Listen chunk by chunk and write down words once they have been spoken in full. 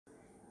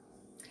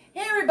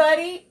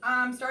everybody,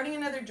 I'm starting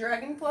another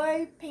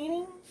dragonfly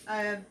painting.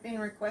 I've been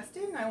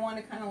requested and I want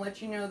to kind of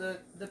let you know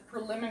the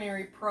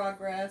preliminary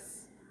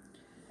progress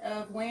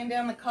of laying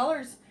down the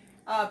colors.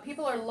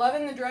 People are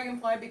loving the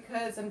dragonfly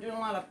because I'm doing a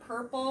lot of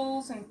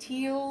purples and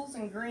teals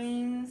and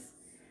greens,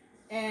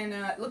 and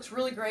it looks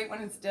really great when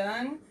it's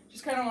done.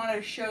 Just kind of wanted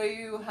to show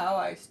you how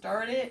I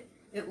start it.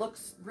 It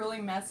looks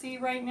really messy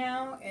right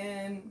now,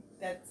 and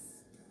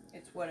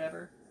it's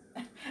whatever.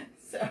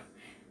 So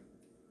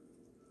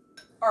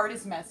art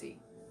is messy,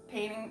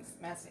 painting's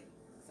messy.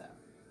 So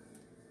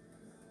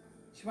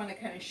just want to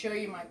kind of show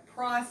you my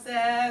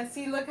process.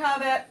 See, look how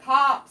that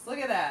pops. Look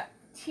at that.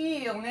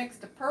 Teal next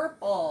to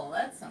purple.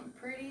 That's some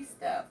pretty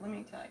stuff. Let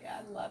me tell you,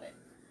 I love it.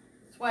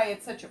 That's why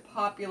it's such a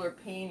popular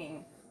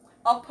painting.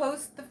 I'll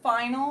post the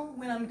final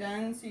when I'm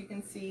done so you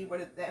can see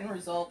what the end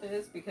result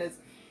is, because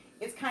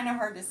it's kind of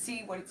hard to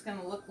see what it's going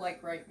to look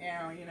like right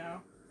now, you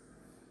know.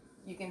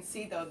 You can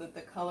see though that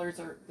the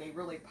colors they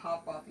really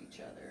pop off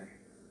each other.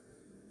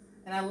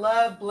 And I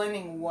love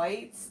blending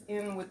whites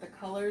in with the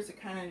colors. It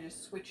kind of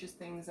just switches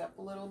things up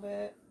a little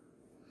bit.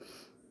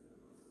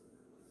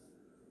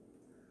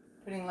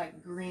 Putting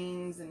like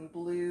greens and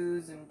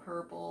blues and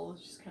purple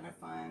is just kind of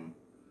fun.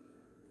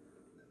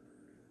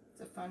 It's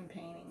a fun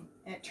painting.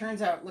 And it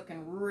turns out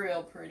looking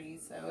real pretty,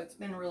 so it's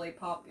been really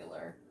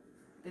popular.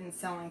 Been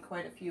selling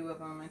quite a few of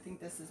them. I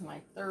think this is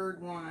my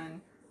third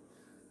one.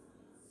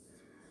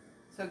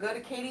 So go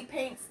to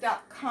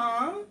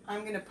katypaints.com.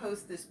 I'm going to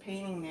post this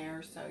painting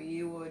there so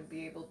you would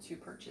be able to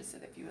purchase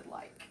it if you would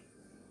like.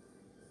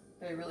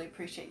 But I really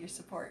appreciate your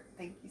support.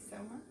 Thank you so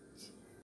much.